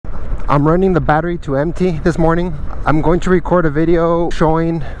I'm running the battery to empty this morning. I'm going to record a video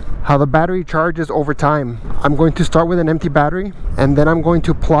showing how the battery charges over time. I'm going to start with an empty battery, and then I'm going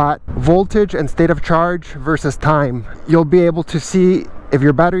to plot voltage and state of charge versus time. You'll be able to see if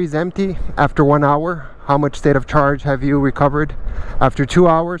your battery is empty after 1 hour, how much state of charge have you recovered. After 2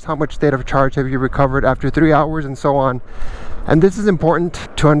 hours, how much state of charge have you recovered. After 3 hours, and so on. And this is important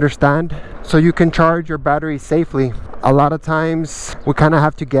to understand so you can charge your battery safely. A lot of times we kind of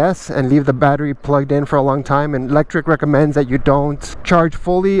have to guess and leave the battery plugged in for a long time, and Lectric recommends that you don't charge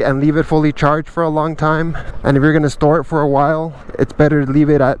fully and leave it fully charged for a long time. And if you're going to store it for a while, it's better to leave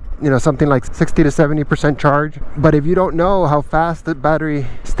it at, something like 60 to 70% charge. But if you don't know how fast the battery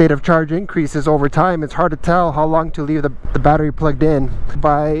state of charge increases over time, it's hard to tell how long to leave the battery plugged in.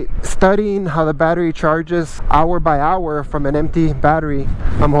 By studying how the battery charges hour by hour from an empty battery,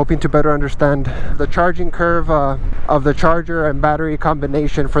 I'm hoping to better understand the charging curve of the charger and battery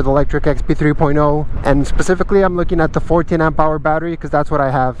combination for the Lectric XP 3.0. And specifically, I'm looking at the 14 amp hour battery because that's what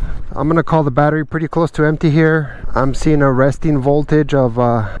I have. I'm going to call the battery pretty close to empty here. I'm seeing a resting voltage of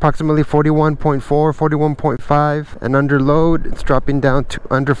approximately 41.4, 41.5, and under load it's dropping down to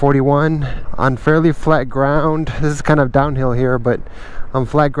under 41 on fairly flat ground. This is kind of downhill here, but on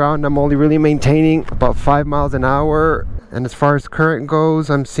flat ground I'm only really maintaining about 5 miles an hour. And as far as current goes,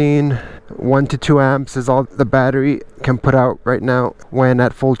 I'm seeing 1 to 2 amps is all the battery can put out right now. When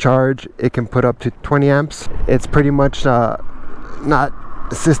at full charge, it can put up to 20 amps. It's pretty much not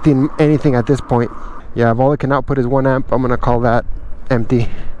assisting anything at this point. Yeah, if all it can output is 1 amp, I'm going to call that empty.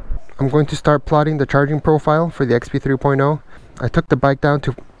 I'm going to start plotting the charging profile for the XP 3.0. I took the bike down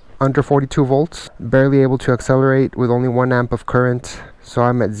to under 42 volts, barely able to accelerate with only 1 amp of current. So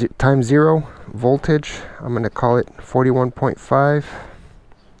I'm at time 0 voltage. I'm going to call it 41.5.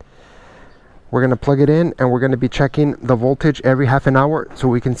 We're going to plug it in, and we're going to be checking the voltage every half an hour so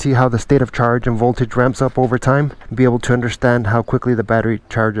we can see how the state of charge and voltage ramps up over time, and be able to understand how quickly the battery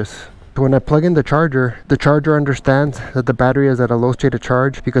charges. So when I plug in the charger understands that the battery is at a low state of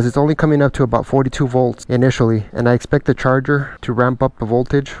charge because it's only coming up to about 42 volts initially, and I expect the charger to ramp up the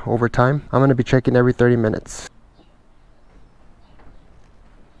voltage over time. I'm going to be checking every 30 minutes.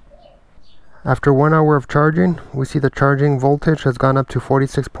 After 1 hour of charging, we see the charging voltage has gone up to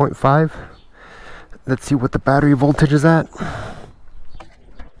 46.5. Let's see what the battery voltage is at.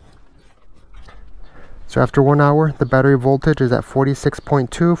 So after 1 hour, the battery voltage is at 46.2,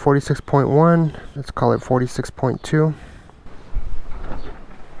 46.1. Let's call it 46.2.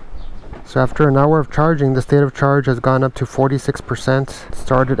 So after an hour of charging, the state of charge has gone up to 46%. It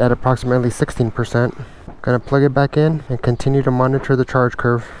started at approximately 16%. Gonna plug it back in and continue to monitor the charge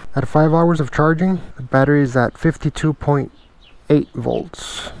curve. At 5 hours of charging, the battery is at 52.8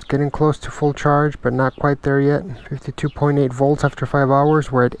 volts. It's getting close to full charge, but not quite there yet. 52.8 volts after 5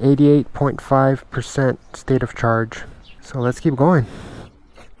 hours. We're at 88.5% state of charge. So let's keep going.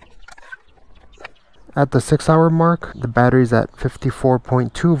 At the 6 hour mark, the battery is at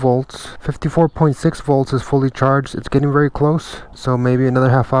 54.2 volts. 54.6 volts is fully charged. It's getting very close, so maybe another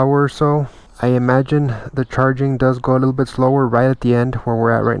half hour or so. I imagine the charging does go a little bit slower right at the end where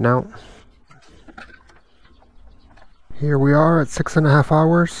we're at right now. Here we are at 6.5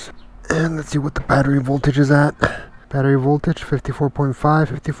 hours, and let's see what the battery voltage is at. Battery voltage 54.5,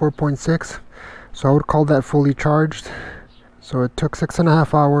 54.6. So I would call that fully charged. So it took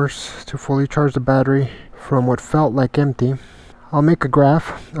 6.5 hours to fully charge the battery from what felt like empty. I'll make a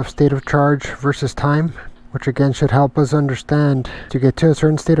graph of state of charge versus time, which again should help us understand, to get to a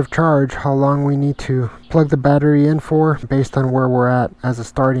certain state of charge, how long we need to plug the battery in for based on where we're at as a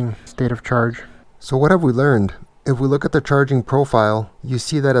starting state of charge. So what have we learned? If we look at the charging profile, you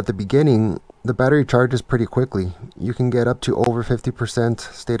see that at the beginning, the battery charges pretty quickly. You can get up to over 50%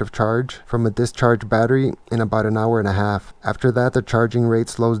 state of charge from a discharged battery in about an hour and a half. After that, the charging rate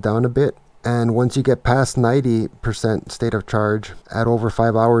slows down a bit. And once you get past 90% state of charge at over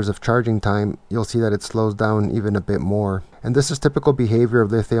 5 hours of charging time, you'll see that it slows down even a bit more. And this is typical behavior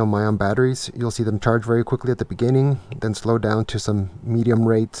of lithium-ion batteries. You'll see them charge very quickly at the beginning, then slow down to some medium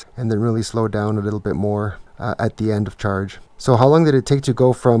rates, and then really slow down a little bit more at the end of charge. So how long did it take to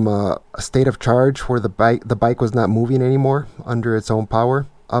go from a state of charge where the bike was not moving anymore under its own power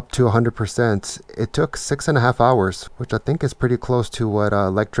up to 100%? It took 6.5 hours, which I think is pretty close to what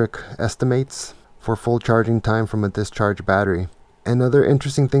Lectric estimates for full charging time from a discharged battery. Another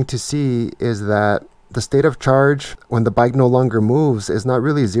interesting thing to see is that the state of charge when the bike no longer moves is not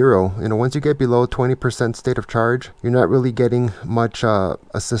really zero. Once you get below 20% state of charge, you're not really getting much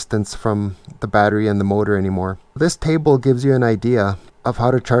assistance from the battery and the motor anymore. This table gives you an idea of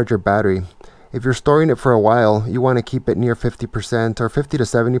how to charge your battery. If you're storing it for a while, you want to keep it near 50%, or 50 to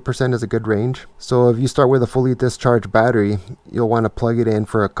 70% is a good range. So if you start with a fully discharged battery, you'll want to plug it in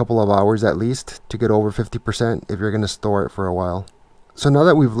for a couple of hours at least to get over 50% if you're going to store it for a while. So now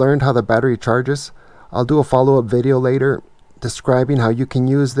that we've learned how the battery charges, I'll do a follow-up video later describing how you can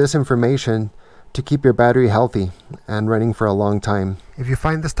use this information to keep your battery healthy and running for a long time. If you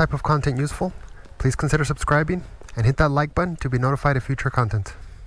find this type of content useful, please consider subscribing and hit that like button to be notified of future content.